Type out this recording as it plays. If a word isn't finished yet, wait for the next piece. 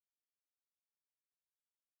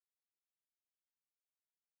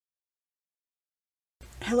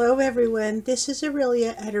Hello everyone, this is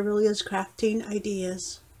Aurelia at Aurelia's Crafting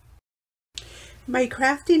Ideas. My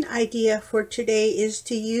crafting idea for today is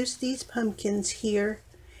to use these pumpkins here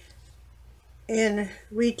and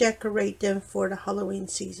redecorate them for the Halloween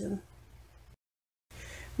season.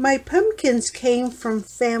 My pumpkins came from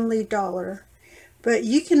Family Dollar, but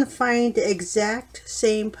you can find the exact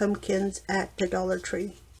same pumpkins at the Dollar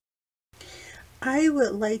Tree. I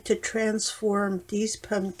would like to transform these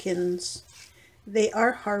pumpkins. They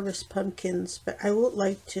are harvest pumpkins, but I would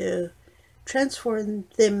like to transform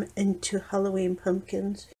them into Halloween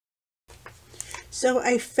pumpkins. So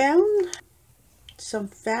I found some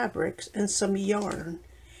fabrics and some yarn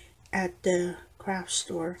at the craft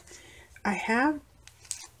store. I have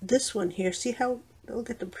this one here. See how, look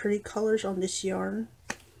at the pretty colors on this yarn.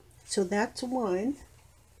 So that's one.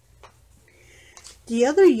 The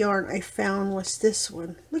other yarn I found was this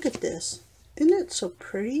one. Look at this. Isn't it so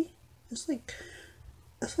pretty? It's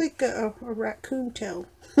like a raccoon tail.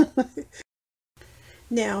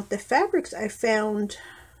 Now, the fabrics I found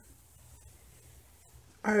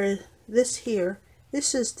are this here.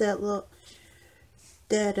 This is that little,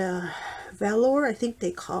 velour, I think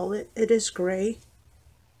they call it. It is gray.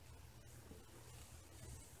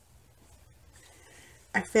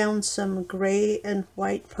 I found some gray and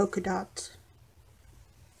white polka dots.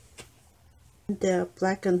 The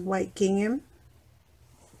black and white gingham.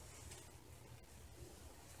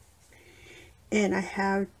 And I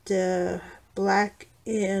have the black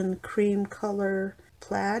and cream color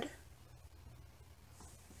plaid.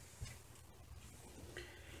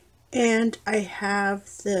 And I have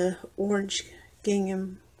the orange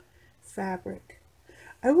gingham fabric.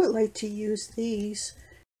 I would like to use these.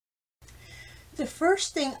 The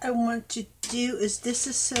first thing I want to do is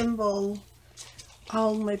disassemble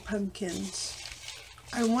all my pumpkins.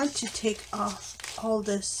 I want to take off all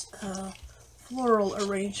this floral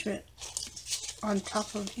arrangement on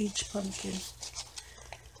top of each pumpkin.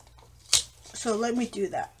 So let me do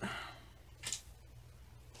that.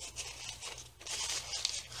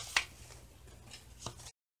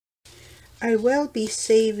 I will be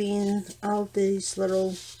saving all these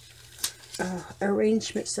little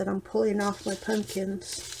arrangements that I'm pulling off my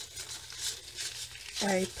pumpkins.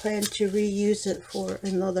 I plan to reuse it for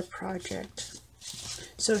another project.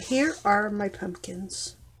 So here are my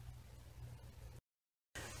pumpkins.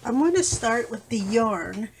 I'm going to start with the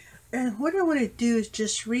yarn, and what I want to do is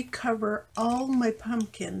just recover all my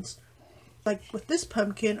pumpkins. Like with this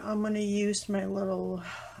pumpkin, I'm going to use my little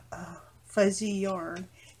fuzzy yarn,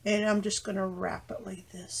 and I'm just going to wrap it like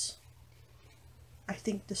this. I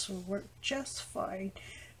think this will work just fine.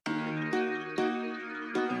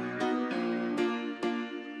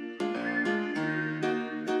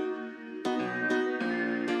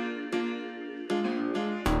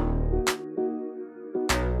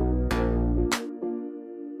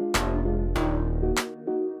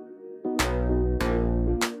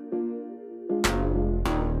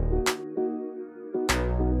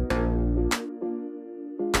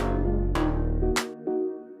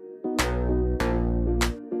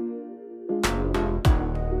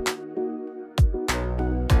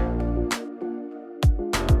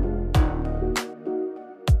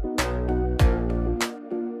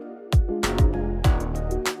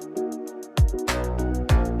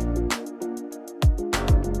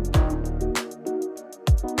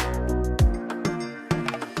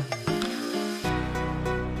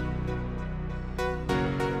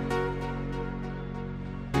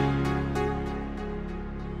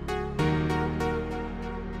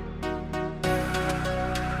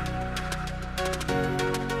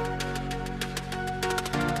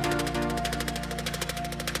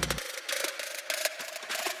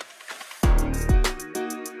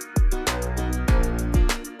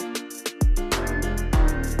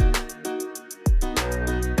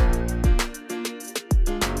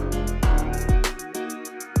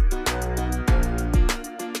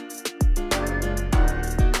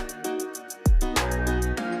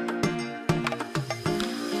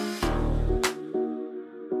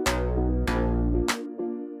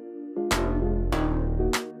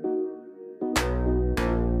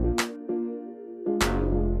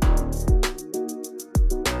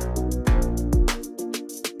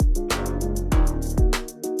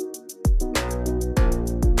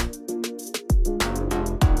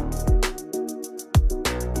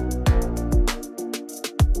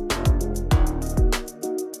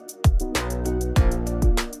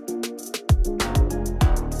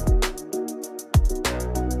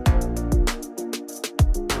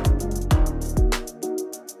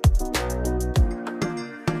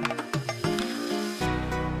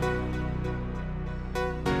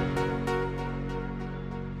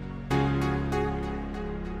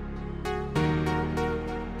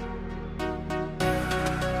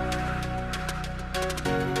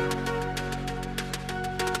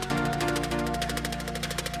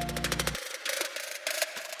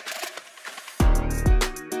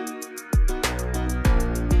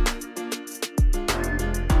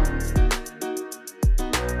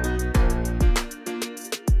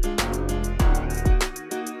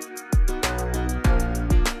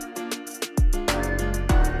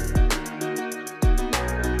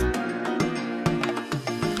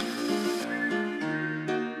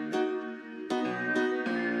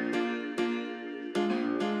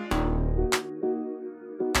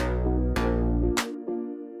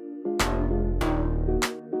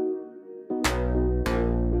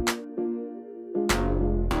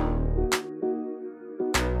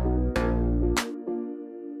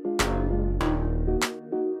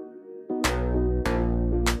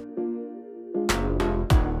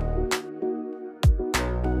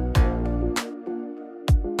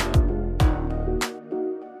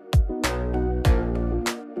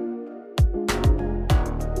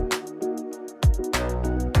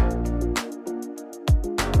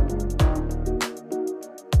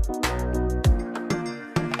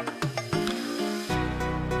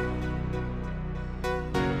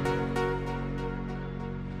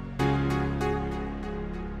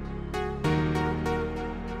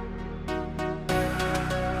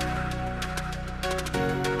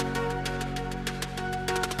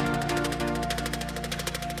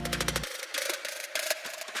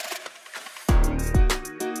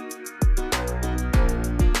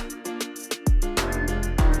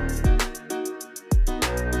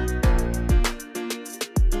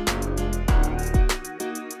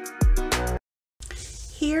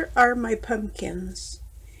 are my pumpkins.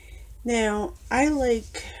 Now, I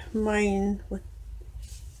like mine with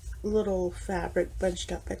little fabric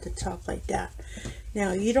bunched up at the top like that.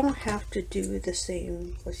 Now, you don't have to do the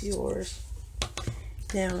same with yours.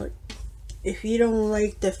 Now, if you don't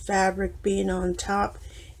like the fabric being on top,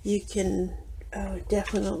 you can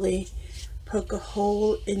definitely poke a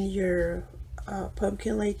hole in your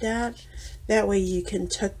pumpkin like that. That way you can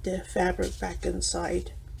tuck the fabric back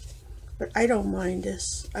inside. But I don't mind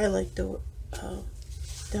this. I like the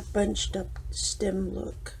bunched up stem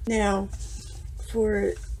look. Now,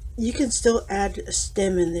 you can still add a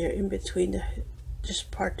stem in there in between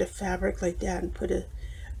just part the fabric like that and put a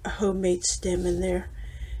homemade stem in there.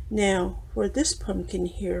 Now, for this pumpkin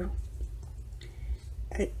here,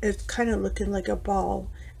 it's kind of looking like a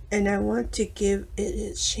ball, and I want to give it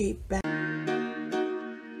its shape back.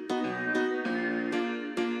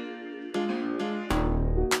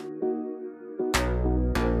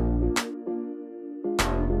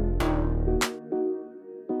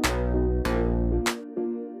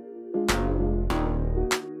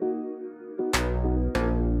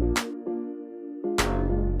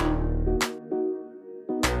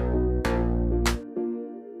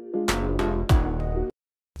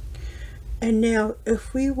 And now,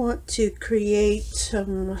 if we want to create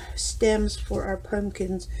some stems for our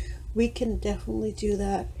pumpkins, we can definitely do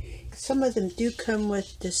that. Some of them do come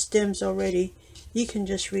with the stems already. You can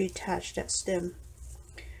just reattach that stem.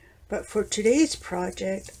 But for today's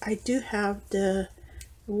project, I do have the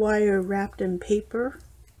wire wrapped in paper.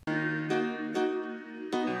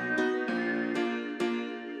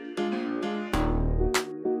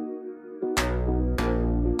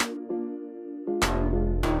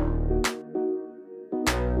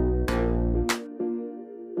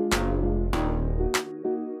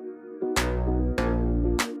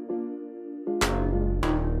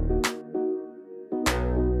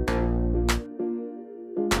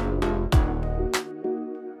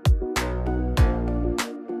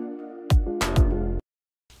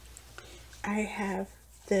 I have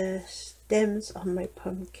the stems on my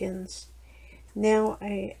pumpkins. Now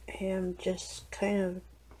I am just kind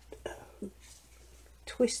of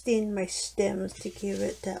twisting my stems to give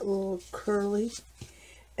it that little curly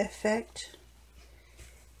effect.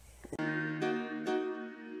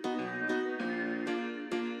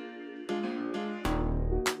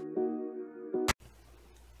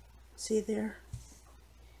 See there?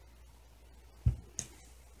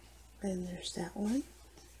 And there's that one,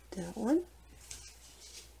 that one.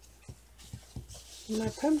 My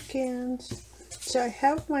pumpkins. So I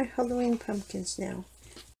have my Halloween pumpkins now.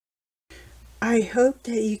 I hope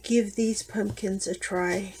that you give these pumpkins a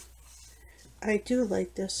try. I do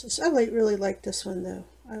like this. I really like this one though.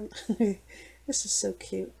 This is so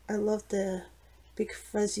cute. I love the big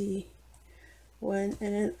fuzzy one,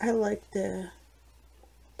 and then I like the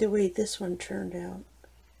way this one turned out.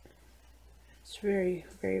 It's very,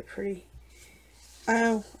 very pretty.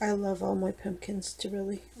 I love all my pumpkins.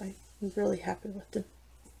 I'm really happy with them.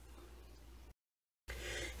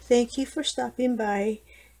 Thank you for stopping by.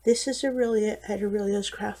 This is Aurelia at Aurelia's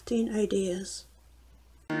Crafting Ideas.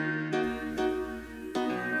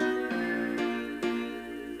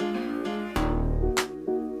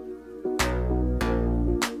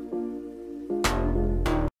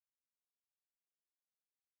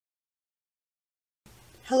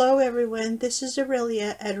 Hello everyone, this is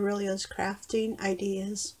Aurelia at Aurelia's Crafting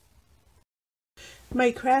Ideas.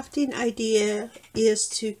 My crafting idea is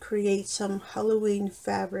to create some Halloween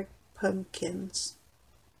fabric pumpkins.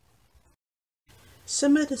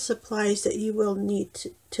 Some of the supplies that you will need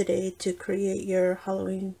today to create your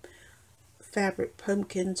Halloween fabric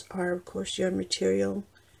pumpkins are, of course, your material.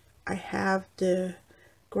 I have the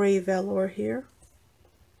gray velour here,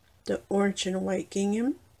 the orange and white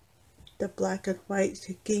gingham, the black and white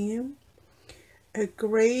gingham, a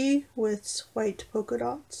gray with white polka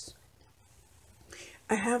dots.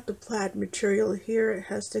 I have the plaid material here. It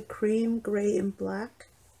has the cream, gray, and black.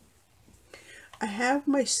 I have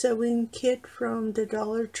my sewing kit from the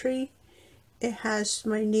Dollar Tree. It has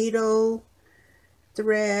my needle,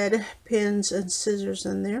 thread, pins, and scissors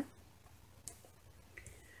in there.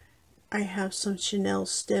 I have some chenille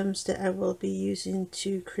stems that I will be using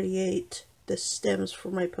to create the stems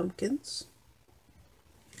for my pumpkins.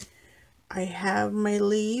 I have my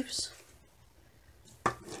leaves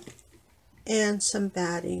and some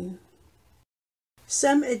batting.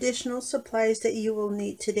 Some additional supplies that you will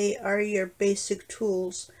need today are your basic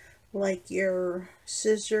tools, like your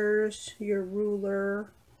scissors, your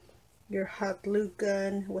ruler, your hot glue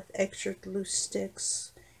gun with extra glue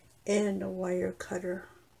sticks, and a wire cutter.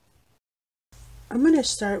 I'm going to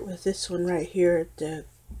start with this one right here, the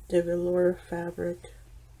the velour fabric.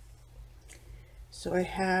 So I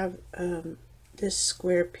have this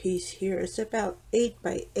square piece here. It's about 8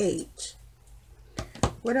 by 8.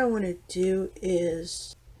 What I want to do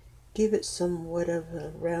is give it somewhat of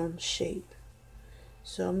a round shape.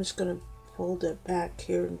 So I'm just going to fold it back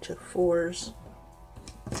here into 4s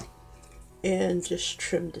and just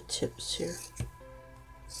trim the tips here.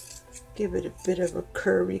 Give it a bit of a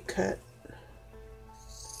curvy cut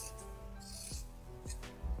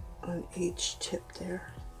on each tip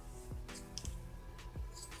there.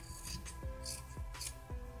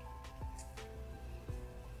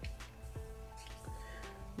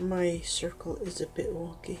 My circle is a bit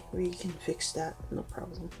wonky. We can fix that, no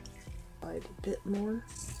problem. Slide a bit more.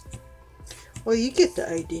 Well, you get the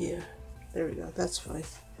idea. There we go, that's fine.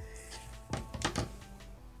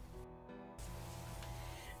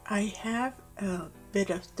 I have a bit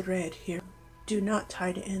of thread here. Do not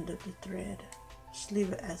tie the end of the thread. Just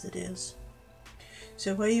leave it as it is.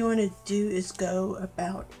 So what you want to do is go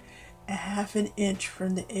about a 1/2 inch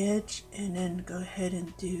from the edge and then go ahead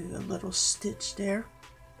and do a little stitch there.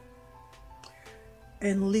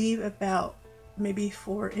 And leave about maybe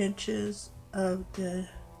 4 inches of the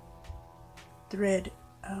thread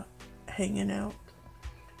hanging out,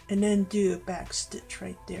 and then do a back stitch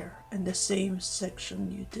right there in the same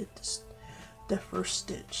section you did the first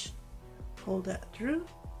stitch. Pull that through,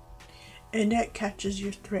 and that catches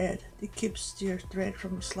your thread. It keeps your thread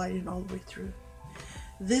from sliding all the way through.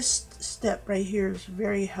 This step right here is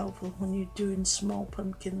very helpful when you're doing small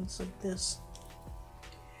pumpkins like this.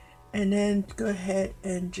 And then go ahead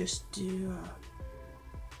and just do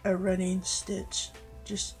a running stitch,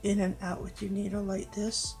 just in and out with your needle like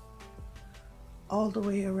this, all the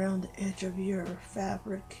way around the edge of your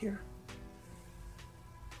fabric here,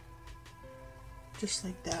 just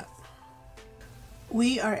like that.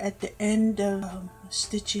 We are at the end of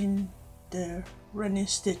stitching the running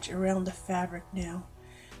stitch around the fabric now.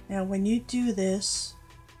 Now when you do this,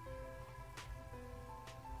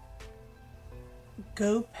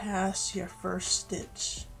 go past your first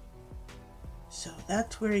stitch. So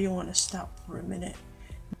that's where you want to stop for a minute.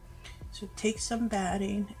 So take some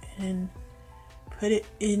batting and put it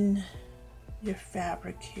in your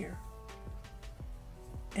fabric here.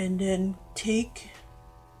 And then take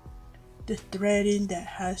the threading that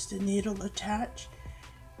has the needle attached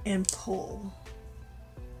and pull.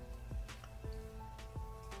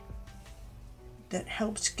 That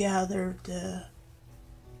helps gather the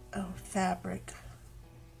fabric.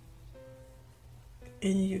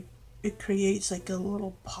 And it creates like a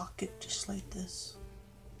little pocket just like this.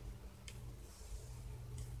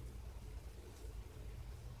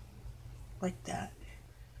 Like that.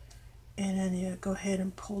 And then you go ahead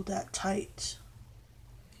and pull that tight.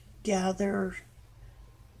 Gather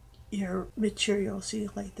your material, see,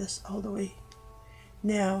 like this all the way.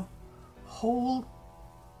 Now hold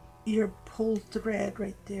your pulled thread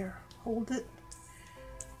right there. Hold it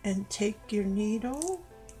and take your needle,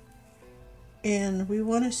 and we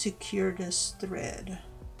want to secure this thread.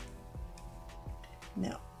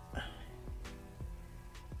 Now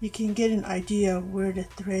you can get an idea of where the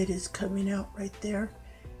thread is coming out right there.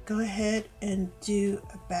 Go ahead and do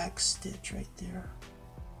a back stitch right there.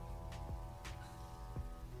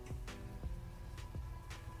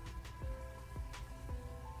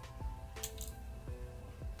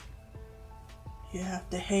 You have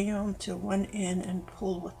to hang on to one end and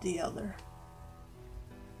pull with the other.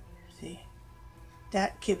 See,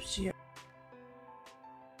 that keeps your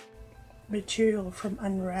material from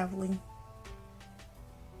unraveling.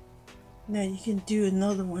 Now you can do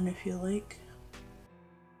another one if you like.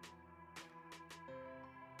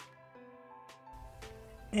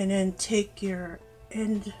 And then take your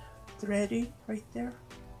end threading right there,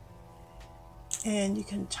 and you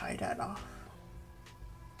can tie that off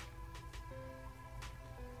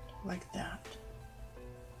like that.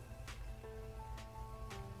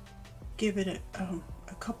 Give it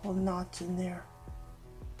a couple knots in there.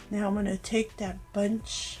 Now I'm going to take that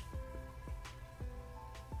bunch,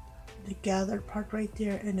 the gathered part right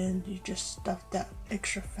there, and then you just stuff that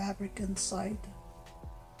extra fabric inside.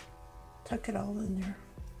 Tuck it all in there.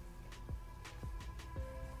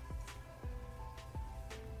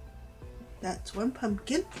 That's one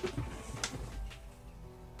pumpkin.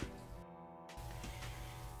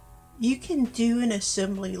 You can do an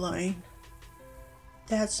assembly line.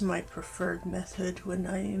 That's my preferred method when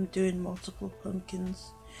I am doing multiple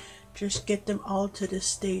pumpkins. Just get them all to the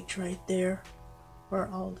stage right there where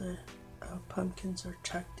all the pumpkins are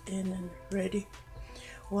tucked in and ready.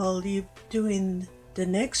 While you're doing the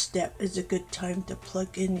next step is a good time to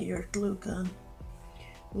plug in your glue gun.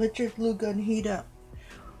 Let your glue gun heat up.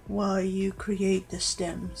 while you create the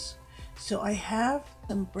stems. So I have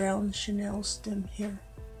some brown chenille stem here,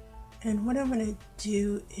 and what I'm going to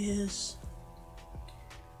do is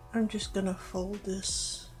I'm just going to fold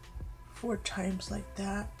this 4 times like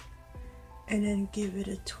that and then give it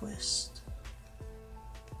a twist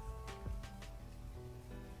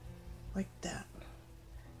like that.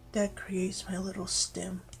 That creates my little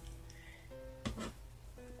stem.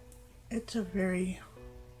 It's a very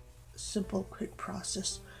simple, quick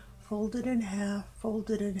process. Fold it in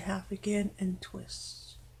half again, and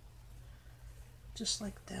twist. Just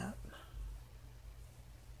like that.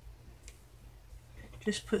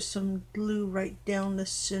 Just put some glue right down the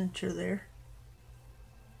center there.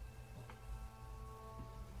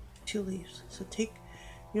 2 leaves. So take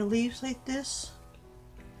your leaves like this,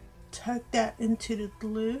 tuck that into the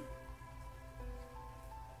glue.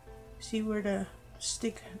 See where the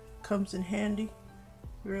stick comes in handy?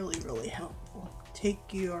 Really helpful. Take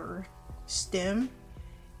your stem,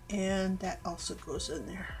 and that also goes in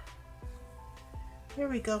there. There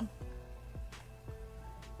we go.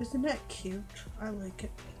 Isn't that cute? I like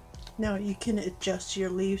it. Now you can adjust your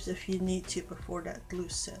leaves if you need to before that glue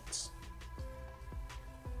sets.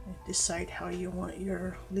 Decide how you want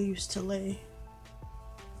your leaves to lay.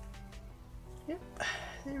 Yep,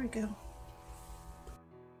 there we go.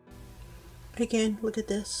 Again, look at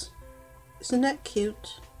this. Isn't that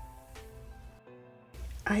cute?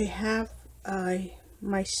 I have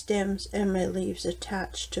my stems and my leaves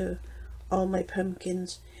attached to all my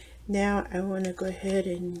pumpkins. Now I want to go ahead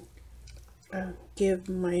and give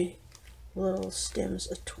my little stems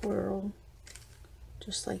a twirl,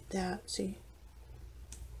 just like that. See?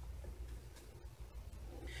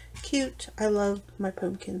 Cute. I love my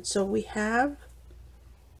pumpkin. So we have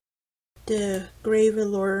the gray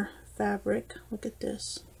velour fabric. Look at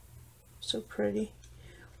this. So pretty.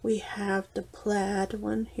 We have the plaid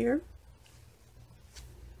one here.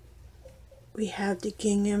 We have the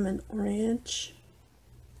gingham and orange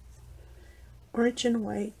and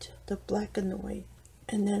white, the black and the white,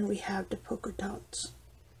 and then we have the polka dots.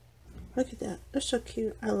 Look at that. They're so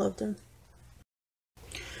cute. I love them.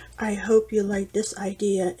 I hope you like this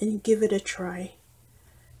idea and give it a try.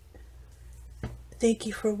 Thank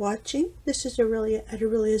you for watching. This is Aurelia at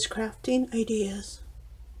Aurelia's Crafting Ideas.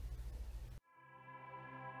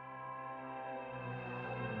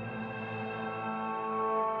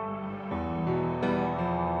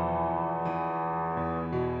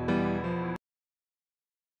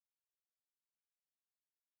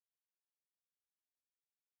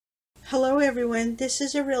 Hello everyone, this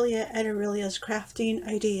is Aurelia at Aurelia's Crafting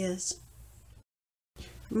Ideas.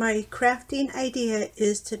 My crafting idea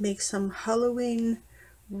is to make some Halloween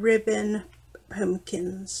ribbon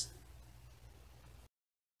pumpkins.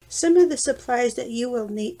 Some of the supplies that you will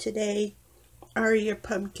need today are your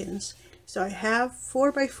pumpkins. So I have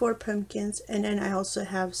 4x4 pumpkins, and then I also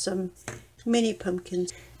have some mini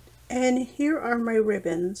pumpkins. And here are my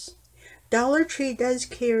ribbons. Dollar Tree does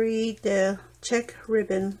carry the check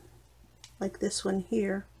ribbon, like this one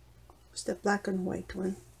here. It's the black and white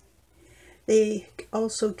one. They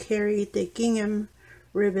also carry the gingham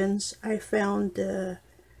ribbons. I found the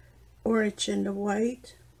orange and the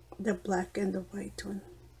white, the black and the white one.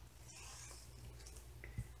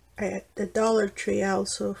 At the Dollar Tree I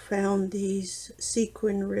also found these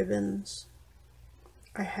sequin ribbons.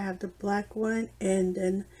 I have the black one, and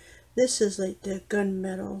then this is like the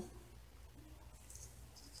gunmetal.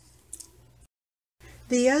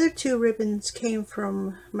 The other 2 ribbons came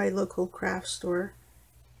from my local craft store.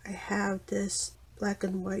 I have this black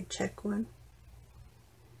and white check one,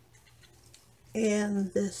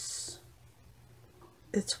 and this,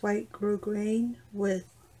 it's white grosgrain with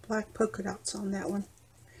black polka dots on that one.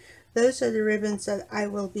 Those are the ribbons that I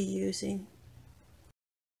will be using.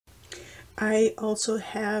 I also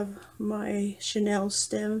have my chenille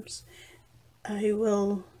stems. I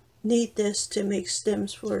will need this to make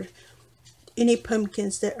stems for any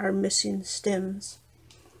pumpkins that are missing stems.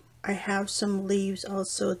 I have some leaves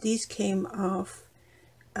also. These came off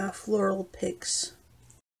floral picks.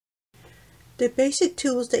 The basic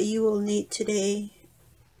tools that you will need today: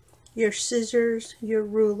 your scissors, your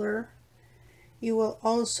ruler. You will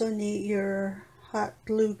also need your hot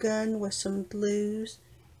glue gun with some glues.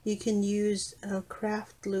 You can use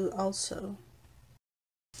craft glue also.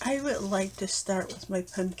 I would like to start with my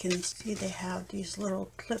pumpkins. See, they have these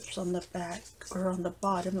little clips on the back or on the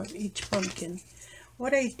bottom of each pumpkin.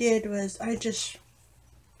 What I did was I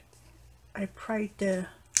pried the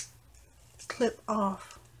clip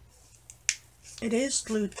off. It is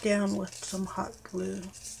glued down with some hot glue.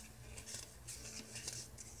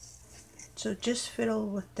 So just fiddle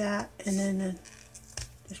with that, and then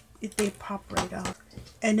just they pop right out.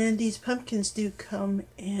 And then these pumpkins do come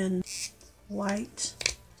in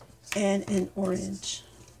white and in orange.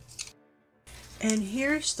 And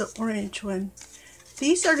here's the orange one.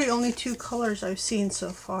 These are the only two colors I've seen so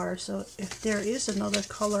far, so if there is another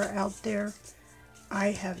color out there, I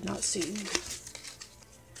have not seen.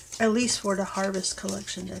 At least for the harvest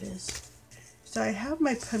collection, that is. So I have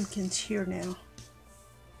my pumpkins here now.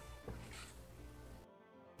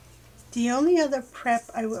 The only other prep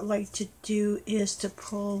I would like to do is to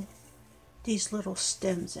pull these little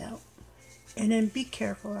stems out. And then be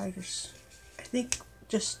careful, I think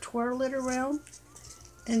just twirl it around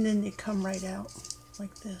and then they come right out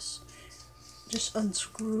like this. Just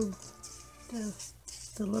unscrew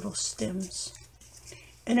the little stems.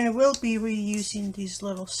 And I will be reusing these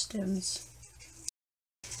little stems.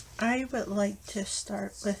 I would like to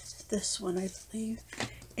start with this one, I believe.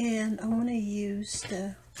 And I want to use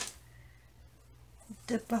the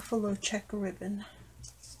buffalo check ribbon.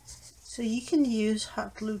 So you can use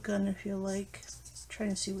hot glue gun if you like. I'm trying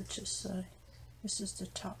to see which is this is the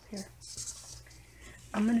top here.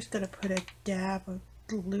 I'm just going to put a dab of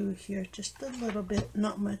glue here, just a little bit,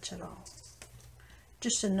 not much at all.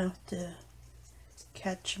 Just enough to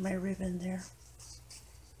catch my ribbon there.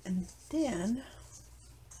 And then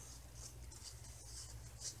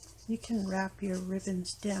you can wrap your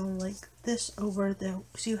ribbons down like this over the,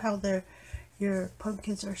 see how your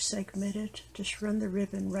pumpkins are segmented? Just run the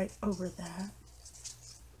ribbon right over that.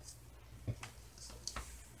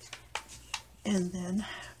 And then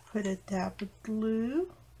put a dab of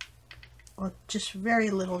glue, or just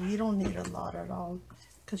very little. You don't need a lot at all,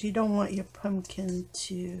 because you don't want your pumpkin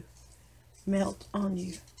to melt on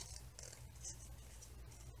you.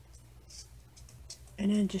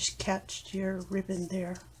 And then just catch your ribbon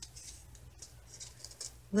there.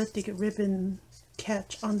 Let the ribbon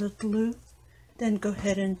catch on the glue, then go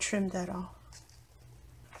ahead and trim that off.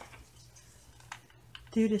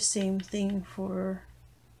 Do the same thing for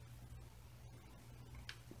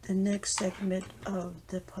the next segment of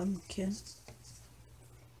the pumpkin.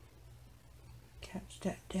 Catch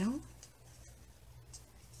that down.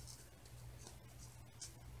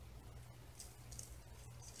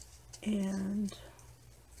 And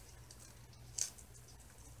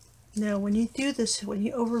now when you do this, when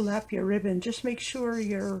you overlap your ribbon, just make sure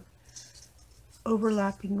your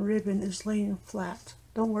overlapping ribbon is laying flat.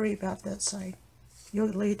 Don't worry about that side. You'll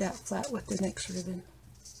lay that flat with the next ribbon.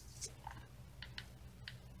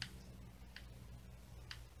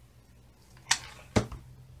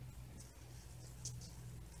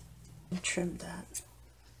 Trim that.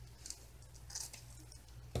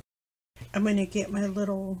 I'm going to get my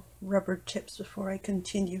little rubber tips before I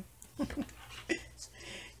continue,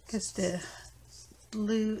 because the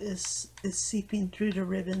glue is seeping through the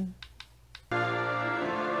ribbon.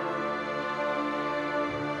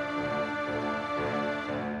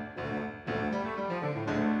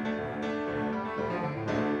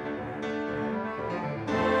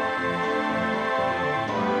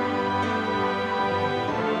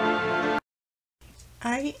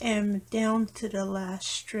 I am down to the last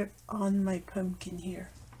strip on my pumpkin here.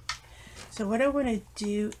 So what I want to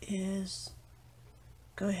do is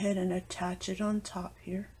go ahead and attach it on top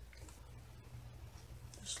here.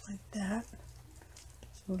 Just like that.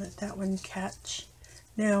 So let that one catch.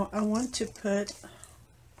 Now I want to put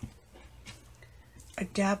a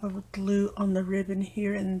dab of glue on the ribbon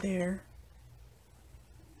here and there.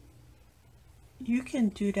 You can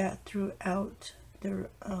do that throughout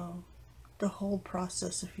the whole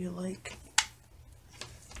process if you like.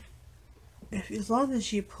 As long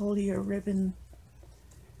as you pull your ribbon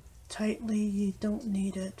tightly, you don't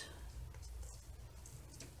need it.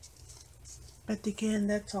 But again,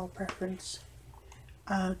 that's all preference.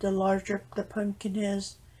 The larger the pumpkin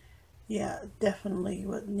is, yeah, definitely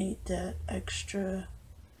would need that extra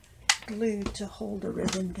glue to hold the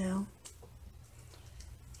ribbon down.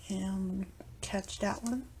 And catch that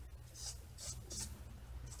one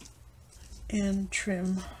and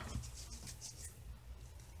trim.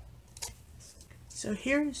 So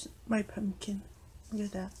here's my pumpkin. Look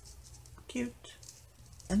at that. Cute.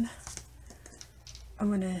 And I'm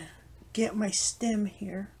going to get my stem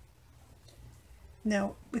here.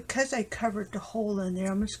 Now, because I covered the hole in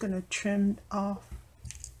there, I'm just going to trim off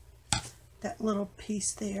that little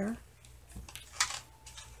piece there.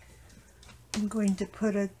 I'm going to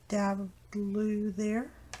put a dab of glue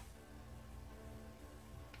there.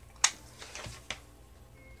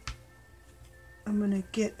 I'm going to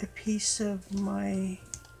get a piece of my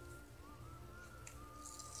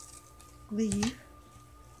leaf,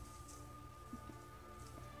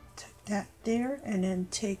 take that there, and then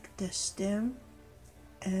take the stem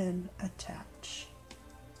and attach.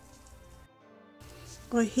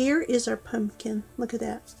 Well, here is our pumpkin. Look at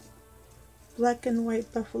that. Black and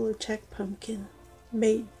white buffalo check pumpkin.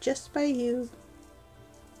 Made just by you.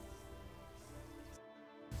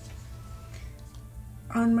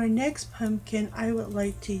 On my next pumpkin, I would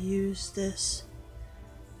like to use this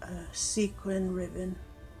sequin ribbon.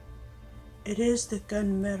 It is the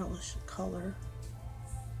gunmetal color.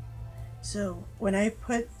 So when I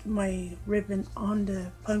put my ribbon on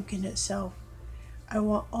the pumpkin itself, I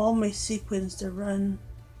want all my sequins to run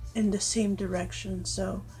in the same direction,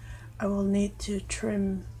 so I will need to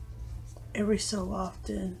trim every so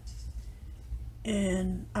often,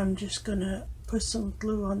 and I'm just gonna put some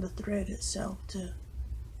glue on the thread itself to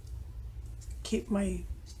keep my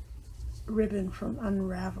ribbon from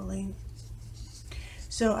unraveling.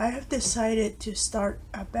 So I have decided to start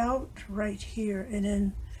about right here and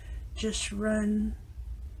then just run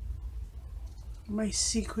my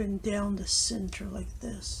sequin down the center like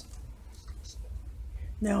this.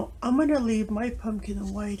 Now I'm going to leave my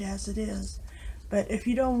pumpkin white as it is, but if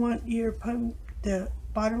you don't want your the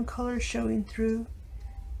bottom color showing through,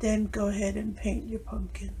 then go ahead and paint your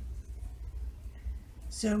pumpkin.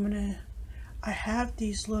 So I have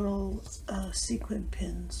these little sequin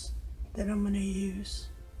pins that I'm going to use.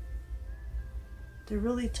 They're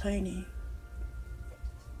really tiny.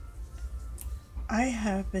 I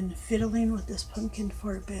have been fiddling with this pumpkin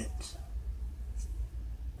for a bit.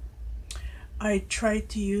 I tried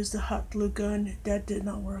to use the hot glue gun. That did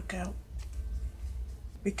not work out.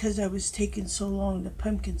 Because I was taking so long, the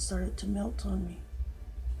pumpkin started to melt on me.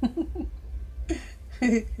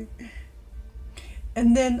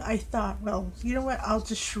 And then I thought, well, you know what? I'll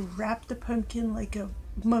just wrap the pumpkin like a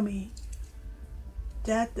mummy.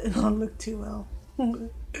 That did not look too well.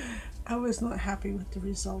 I was not happy with the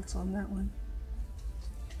results on that one.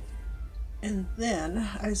 And then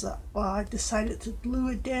I thought, well, I decided to glue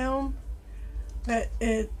it down, but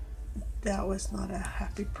that was not a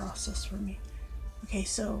happy process for me. Okay,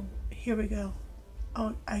 so here we go.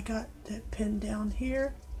 Oh, I got that pin down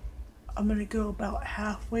here. I'm gonna go about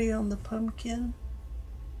halfway on the pumpkin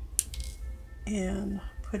and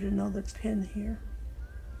put another pin here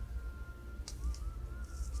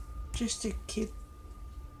just to keep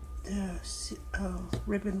the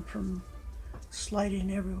ribbon from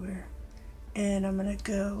sliding everywhere. And I'm gonna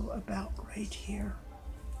go about right here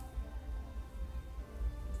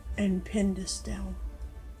and pin this down.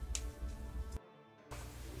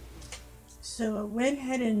 So I went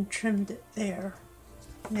ahead and trimmed it there.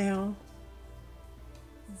 Now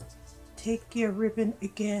take your ribbon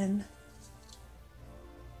again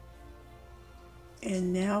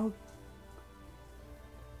and now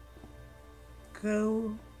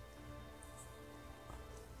go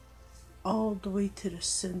all the way to the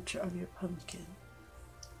center of your pumpkin.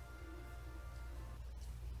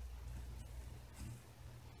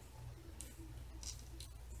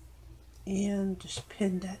 And just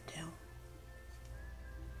pin that down.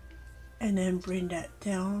 And then bring that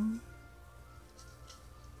down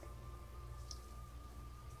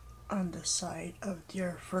on the side of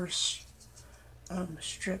your first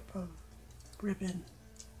strip of ribbon.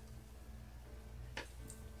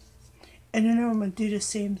 And then I'm going to do the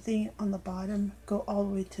same thing on the bottom, go all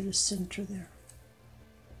the way to the center there.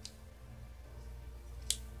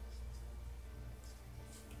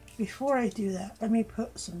 Before I do that, let me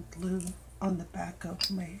put some glue on the back of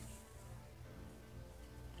my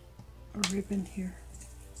ribbon here.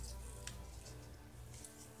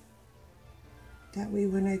 That way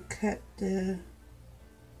when I cut the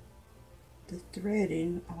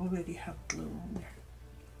threading, I already have glue on there.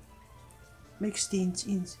 Makes things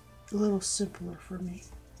easy. A little simpler for me.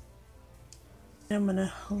 I'm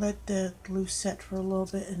gonna let the glue set for a little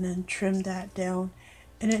bit and then trim that down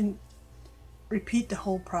and then repeat the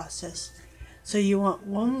whole process. So you want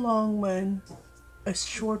one long one, a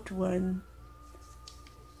short one,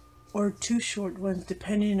 or two short ones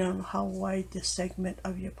depending on how wide the segment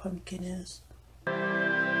of your pumpkin is.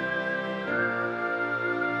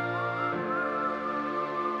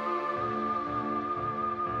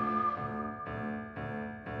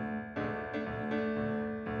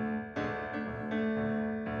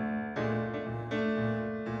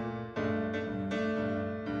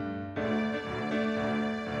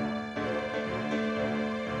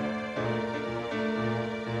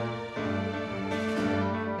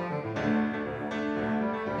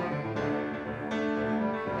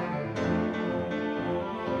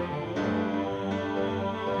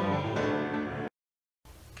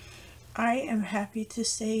 I am happy to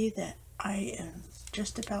say that I am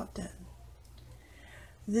just about done.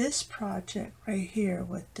 This project right here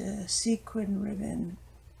with the sequin ribbon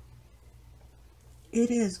It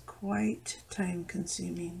is quite time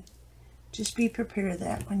consuming. Just be prepared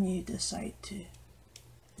that when you decide to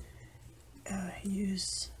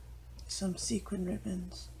use some sequin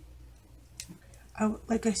ribbons.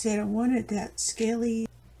 Like I said, I wanted that scaly,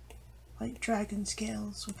 like dragon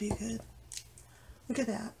scales would be good. Look at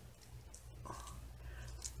that.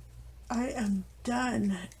 I am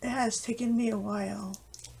done. It has taken me a while.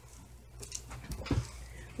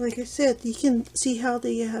 Like I said, you can see how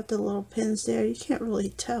you have the little pins there. You can't really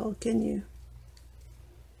tell, can you?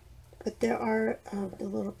 But there are the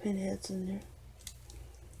little pin heads in there.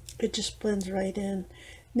 It just blends right in.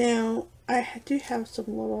 Now, I do have some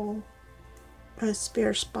little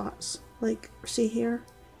spare spots. Like, see here?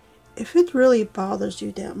 If it really bothers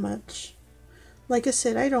you that much, like I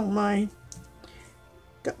said, I don't mind.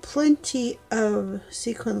 Got plenty of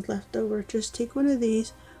sequins left over. Just take one of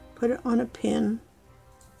these, put it on a pin,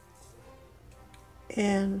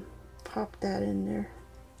 and pop that in there.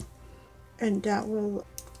 And that will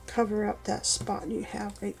cover up that spot you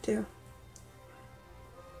have right there.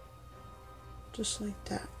 Just like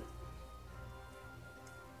that.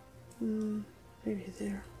 Maybe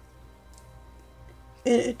there.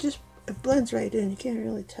 And it blends right in. You can't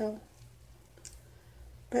really tell.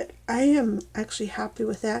 But I am actually happy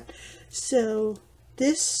with that. So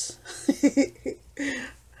this,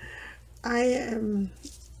 I am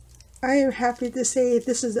happy to say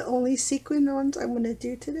this is the only sequin ones I'm going to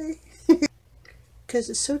do today. Because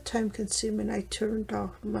it's so time consuming, I turned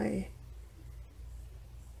off my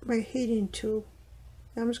heating tool.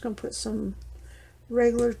 Now I'm just going to put some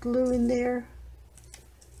regular glue in there.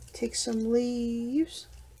 Take some leaves.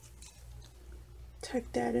 Tuck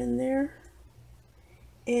that in there.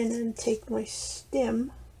 And then take my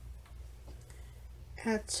stem.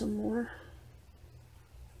 Add some more.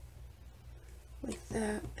 Like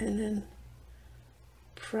that. And then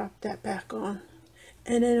prop that back on.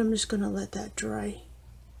 And then I'm just going to let that dry.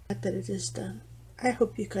 That it is done. I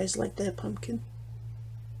hope you guys like that pumpkin.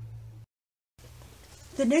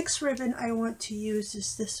 The next ribbon I want to use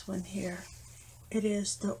is this one here. It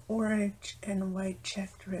is the orange and white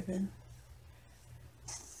checked ribbon.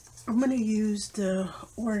 I'm going to use the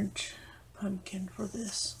orange pumpkin for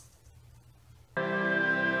this.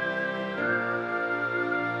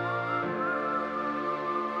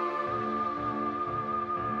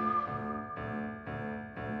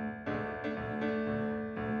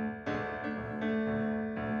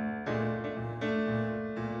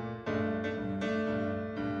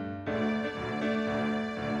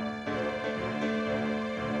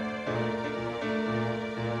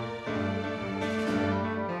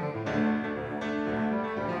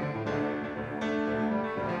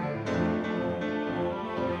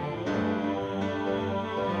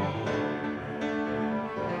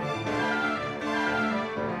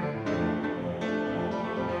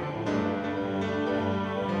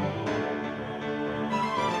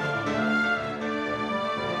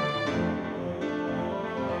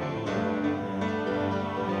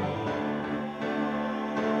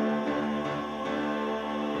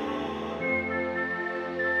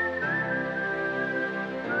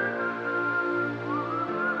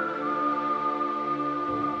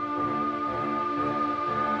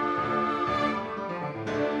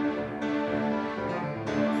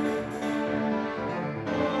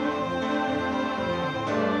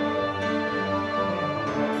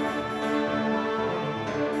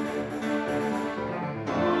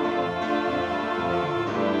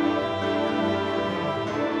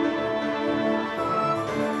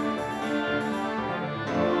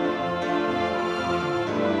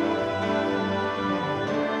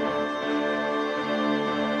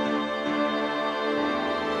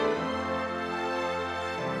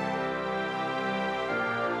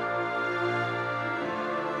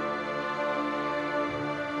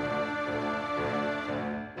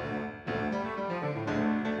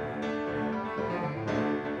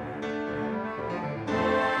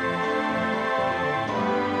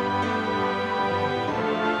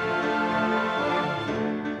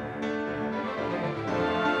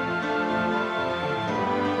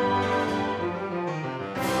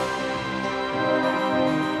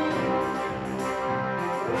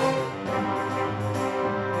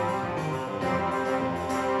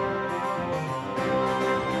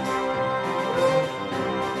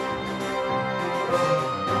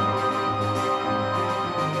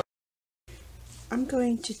 I'm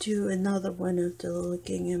going to do another one of the little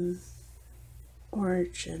gingham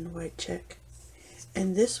orange and white check.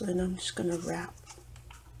 And this one I'm just going to wrap.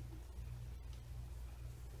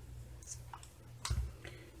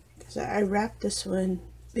 Because I wrapped this one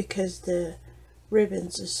because the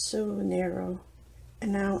ribbons is so narrow.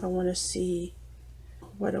 And now I want to see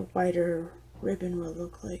what a wider ribbon will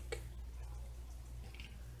look like.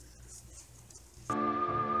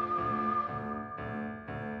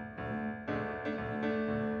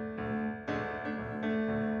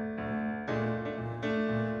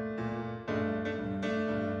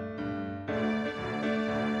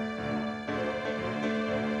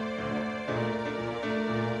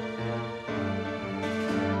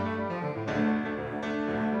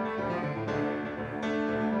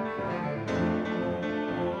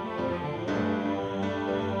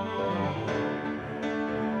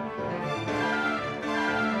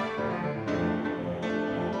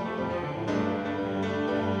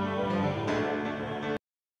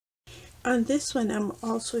 On this one, I'm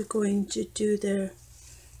also going to do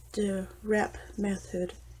the wrap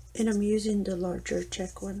method, and I'm using the larger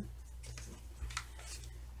check one.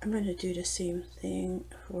 I'm going to do the same thing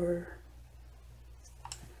for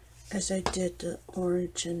as I did the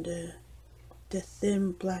orange and the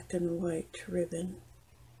thin black and white ribbon.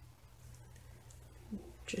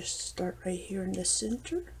 Just start right here in the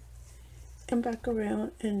center and back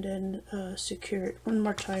around, and then secure it one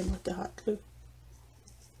more time with the hot glue.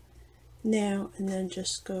 Now, and then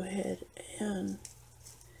just go ahead and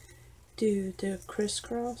do the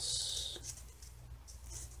crisscross.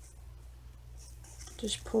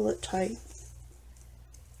 Just pull it tight,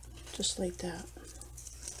 just like that.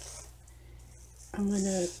 I'm going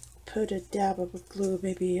to put a dab of glue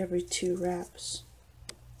maybe every 2 wraps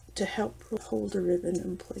to help hold the ribbon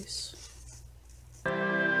in place.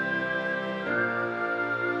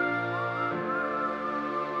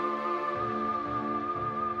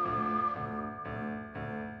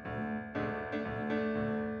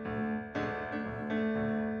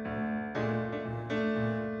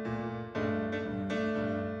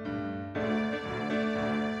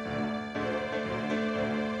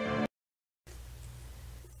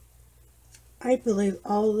 I believe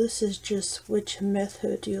all this is just which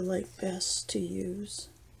method you like best to use.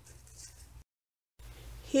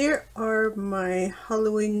 Here are my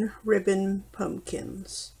Halloween ribbon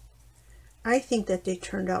pumpkins. I think that they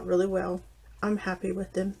turned out really well. I'm happy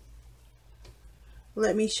with them.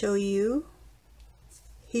 Let me show you.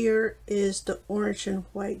 Here is the orange and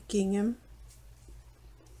white gingham.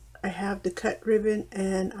 I have the cut ribbon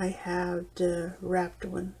and I have the wrapped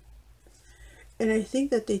one. And I think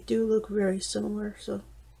that they do look very similar, so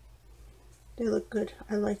they look good.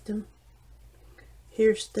 I like them.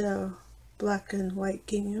 Here's the black and white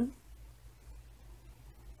gingham.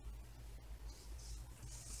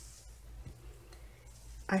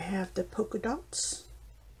 I have the polka dots.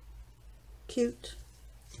 Cute.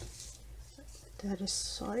 Put that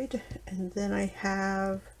aside. And then I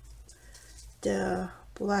have the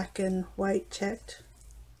black and white checked.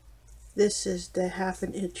 This is the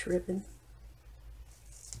 1/2 inch ribbon.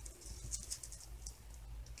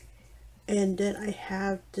 And then I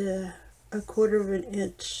have the 1/4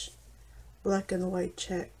 inch black and white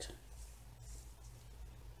checked.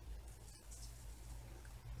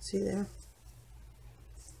 See there?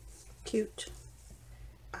 Cute.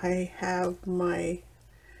 I have my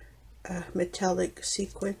metallic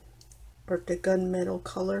sequin, or the gunmetal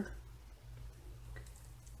color.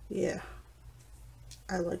 Yeah,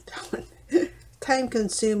 I like that one. Time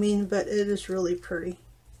consuming, but it is really pretty.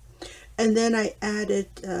 And then I added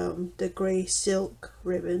the gray silk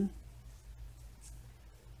ribbon.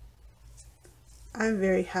 I'm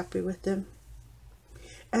very happy with them.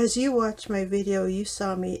 As you watched my video, you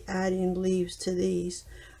saw me adding leaves to these.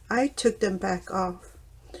 I took them back off.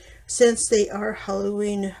 Since they are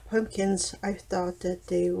Halloween pumpkins, I thought that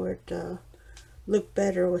they would look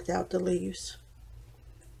better without the leaves.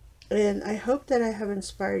 And I hope that I have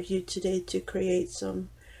inspired you today to create some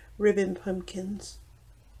ribbon pumpkins.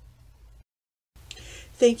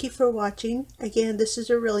 Thank you for watching. Again, this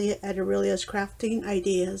is Aurelia at Aurelia's Crafting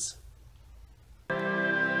Ideas.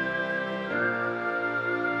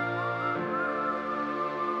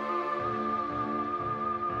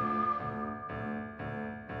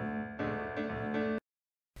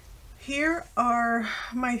 Here are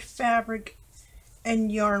my fabric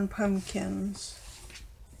and yarn pumpkins.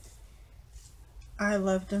 I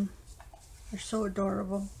love them. They're so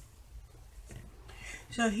adorable.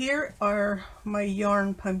 So here are my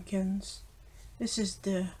yarn pumpkins. This is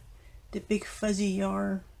the big fuzzy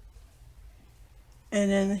yarn.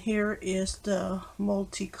 And then here is the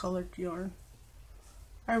multicolored yarn.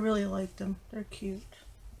 I really like them. They're cute.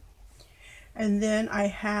 And then I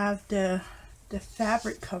have the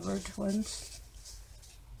fabric covered ones.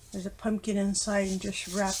 There's a pumpkin inside and just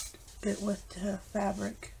wrapped it with the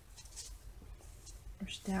fabric.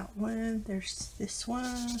 There's that one. There's this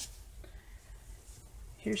one.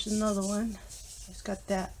 Here's another one. It's got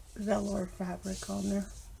that velour fabric on there.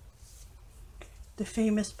 The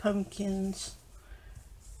famous pumpkins,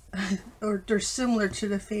 or they're similar to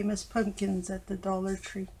the famous pumpkins at the Dollar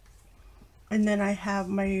Tree. And then I have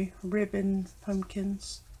my ribbon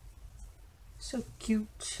pumpkins. So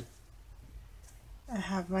cute. I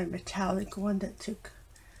have my metallic one that took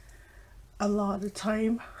a lot of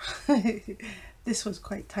time. This was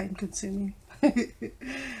quite time consuming.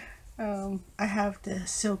 I have the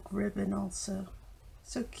silk ribbon also.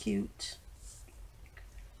 So cute.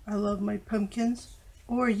 I love my pumpkins.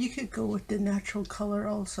 Or you could go with the natural color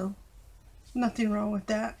also. Nothing wrong with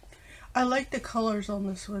that. I like the colors on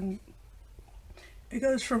this one. It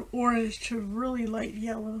goes from orange to really light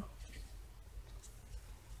yellow.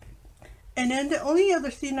 And then the only other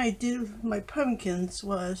thing I did with my pumpkins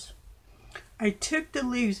was I took the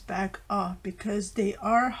leaves back off because they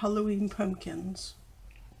are Halloween pumpkins.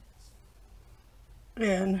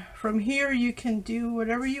 And from here you can do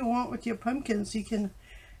whatever you want with your pumpkins. You can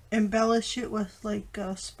embellish it with like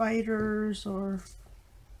spiders, or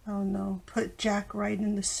I don't know, put Jack right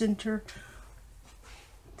in the center.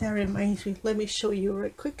 That reminds me, let me show you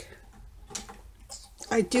right quick.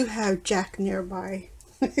 I do have Jack nearby.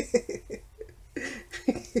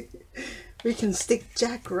 We can stick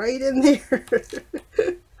Jack right in there.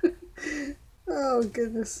 Oh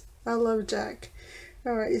goodness, I love Jack.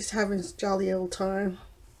 Alright, he's having his jolly old time.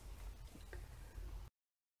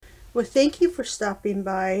 Well, thank you for stopping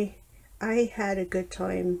by. I had a good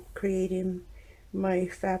time creating my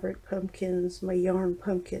fabric pumpkins, my yarn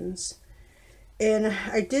pumpkins. And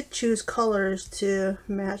I did choose colors to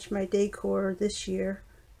match my decor this year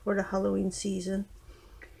for the Halloween season.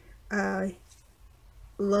 I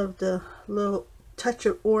love the little touch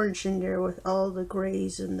of orange in there with all the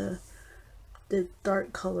grays and the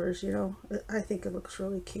dark colors, you know. I think it looks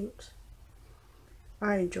really cute.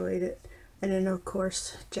 I enjoyed it. And then of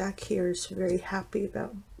course Jack here is very happy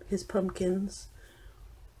about his pumpkins.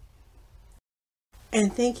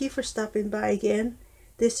 And thank you for stopping by again.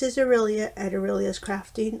 This is Aurelia at Aurelia's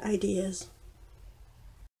Crafting Ideas.